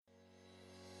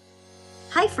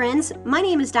Hi friends, my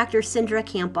name is Dr. Cindra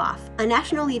Kamphoff, a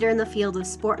national leader in the field of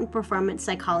sport and performance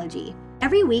psychology.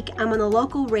 Every week, I'm on the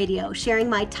local radio sharing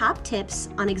my top tips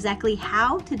on exactly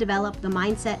how to develop the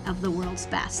mindset of the world's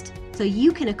best so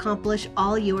you can accomplish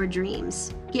all your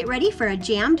dreams. Get ready for a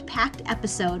jammed-packed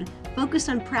episode focused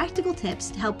on practical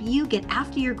tips to help you get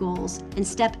after your goals and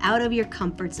step out of your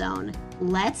comfort zone.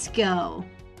 Let's go.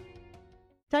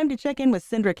 Time to check in with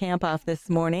Cindra Kamphoff this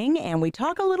morning, and we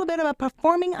talk a little bit about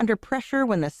performing under pressure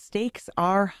when the stakes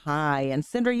are high. And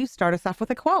Cindra, you start us off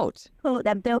with a quote. Quote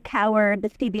that Bill Cowher, the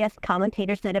CBS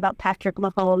commentator, said about Patrick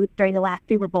Mahomes during the last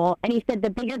Super Bowl. And he said, the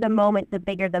bigger the moment, the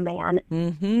bigger the man.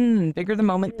 Bigger the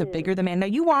moment, the bigger the man. Now,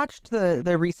 you watched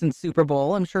the recent Super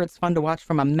Bowl. I'm sure it's fun to watch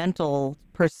from a mental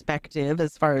perspective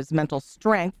as far as mental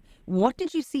strength. What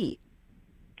did you see?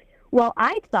 Well,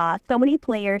 I saw so many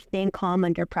players staying calm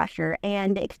under pressure,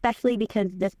 and especially because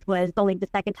this was only the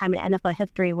second time in NFL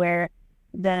history where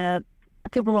the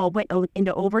Super Bowl went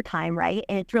into overtime, right?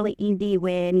 And it's really easy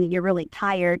when you're really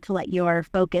tired to let your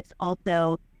focus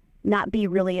also not be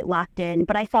really locked in.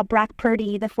 But I saw Brock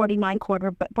Purdy, the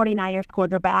 49ers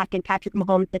quarterback, and Patrick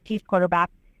Mahomes, the Chiefs quarterback,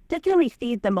 just really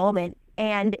seize the moment.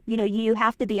 And, you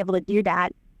have to be able to do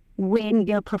that when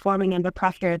you're performing under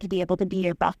pressure to be able to be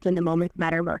your best in the moment, no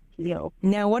matter what you do.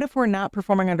 Now, what if we're not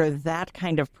performing under that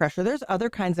kind of pressure? There's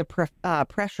other kinds of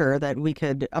pressure that we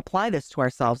could apply this to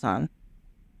ourselves on.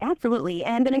 Absolutely.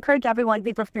 And I'm going to encourage everyone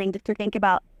who's listening just to think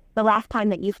about the last time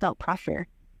that you felt pressure.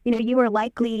 You were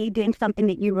likely doing something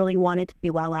that you really wanted to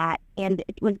do well at, and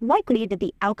it was likely that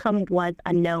the outcome was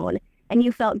unknown, and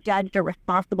you felt judged or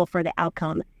responsible for the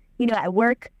outcome. At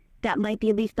work, that might be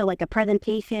at least like a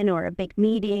presentation or a big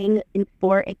meeting. In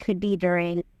sport, it could be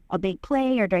during a big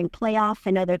play or during playoffs. I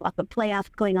know there's lots of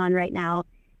playoffs going on right now.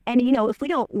 And, if we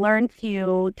don't learn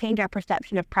to change our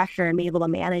perception of pressure and be able to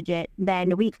manage it,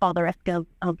 then we fall the risk of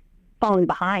falling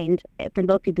behind for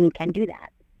those people who can do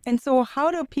that. And so how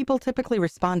do people typically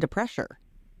respond to pressure?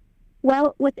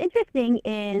 Well, what's interesting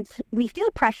is we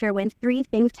feel pressure when three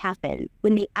things happen.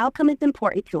 When the outcome is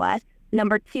important to us.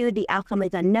 Number two, the outcome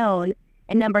is unknown.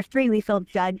 And number three, we feel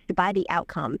judged by the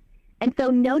outcome. And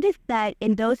so notice that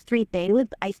in those three things,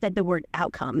 I said the word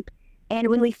outcome. And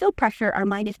when we feel pressure, our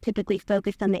mind is typically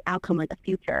focused on the outcome of the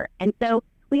future. And so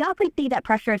we often see that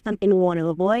pressure as something we want to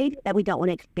avoid, that we don't want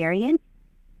to experience.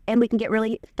 And we can get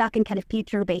really stuck in kind of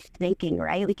future-based thinking,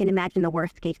 right? We can imagine the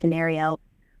worst-case scenario.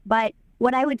 But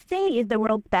what I would say is the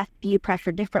world's best view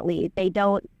pressure differently. They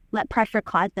don't let pressure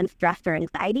cause them stress or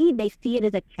anxiety. They see it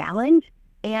as a challenge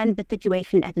and the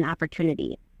situation as an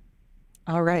opportunity.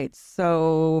 All right.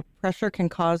 So pressure can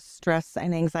cause stress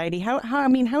and anxiety. How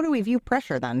do we view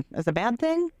pressure then? As a bad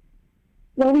thing?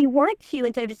 Well, we want to,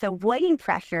 instead of just avoiding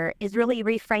pressure, is really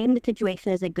reframe the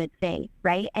situation as a good thing,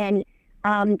 right? And,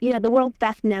 the world's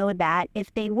best know that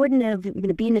if they wouldn't have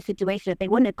been in the situation, if they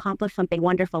wouldn't accomplish something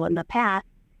wonderful in the past,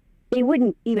 they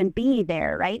wouldn't even be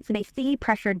there, right? So they see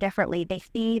pressure differently. They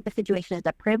see the situation as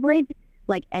a privilege,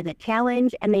 like as a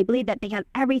challenge, and they believe that they have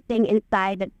everything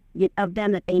inside of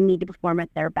them that they need to perform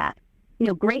at their best.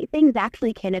 Great things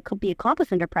actually can be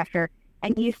accomplished under pressure,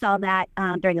 and you saw that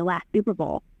during the last Super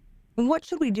Bowl. What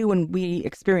should we do when we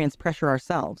experience pressure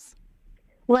ourselves?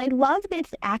 Well, I love this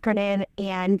acronym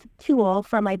and tool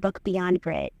from my book, Beyond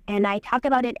Grit, and I talk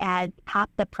about it as Pop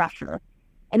the Pressure.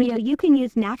 And, you can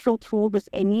use natural tools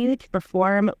within you to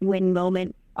perform when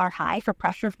moments are high for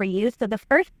pressure for you. So the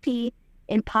first P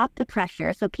in Pop the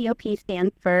Pressure, so POP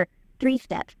stands for 3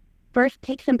 steps. First,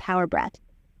 take some power breaths.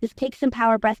 Just take some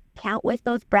power breaths, count with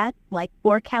those breaths, like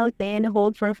 4 counts in,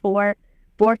 hold for 4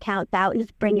 counts out, and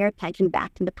just bring your attention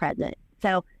back to the present.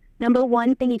 So number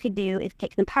one thing you could do is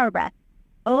take some power breaths.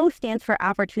 O stands for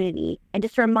opportunity, and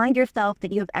just remind yourself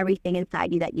that you have everything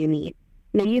inside you that you need.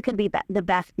 You can be the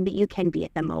best that you can be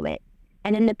at the moment.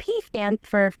 And then the P stands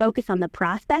for focus on the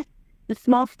process, the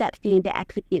small steps you need to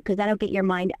execute, because that'll get your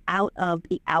mind out of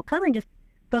the outcome and just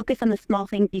focus on the small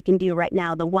things you can do right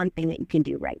now, the one thing that you can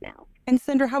do right now. And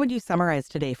Cindra, how would you summarize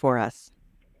today for us?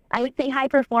 I would say high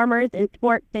performers in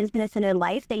sport, business, and in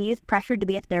life, they use pressure to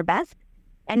be at their best.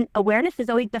 And awareness is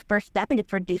always the first step in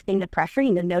just reducing the pressure,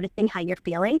 noticing how you're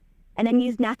feeling. And then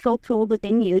use natural tools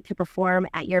within you to perform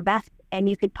at your best. And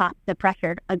you could pop the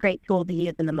pressure, a great tool to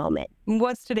use in the moment.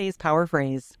 What's today's power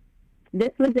phrase?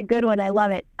 This was a good one. I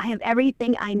love it. I have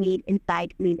everything I need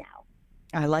inside me now.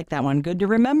 I like that one. Good to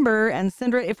remember. And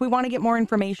Cindra, if we want to get more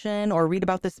information or read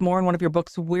about this more in one of your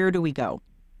books, where do we go?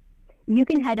 You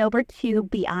can head over to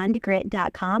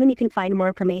beyondgrit.com and you can find more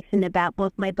information about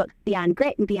both my books, Beyond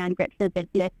Grit and Beyond Grit for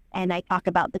Business. And I talk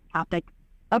about the topic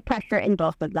of pressure in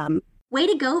both of them. Way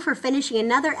to go for finishing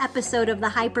another episode of the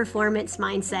High Performance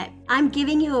Mindset. I'm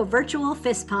giving you a virtual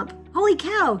fist pump. Holy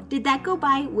cow, did that go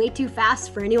by way too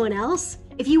fast for anyone else?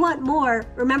 If you want more,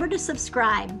 remember to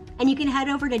subscribe, and you can head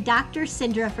over to Dr.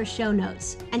 Sindra for show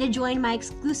notes and to join my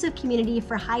exclusive community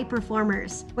for high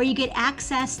performers, where you get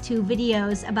access to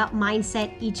videos about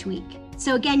mindset each week.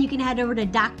 So again, you can head over to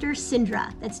Dr.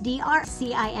 Sindra, that's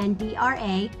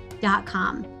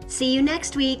DrCindra.com. See you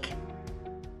next week.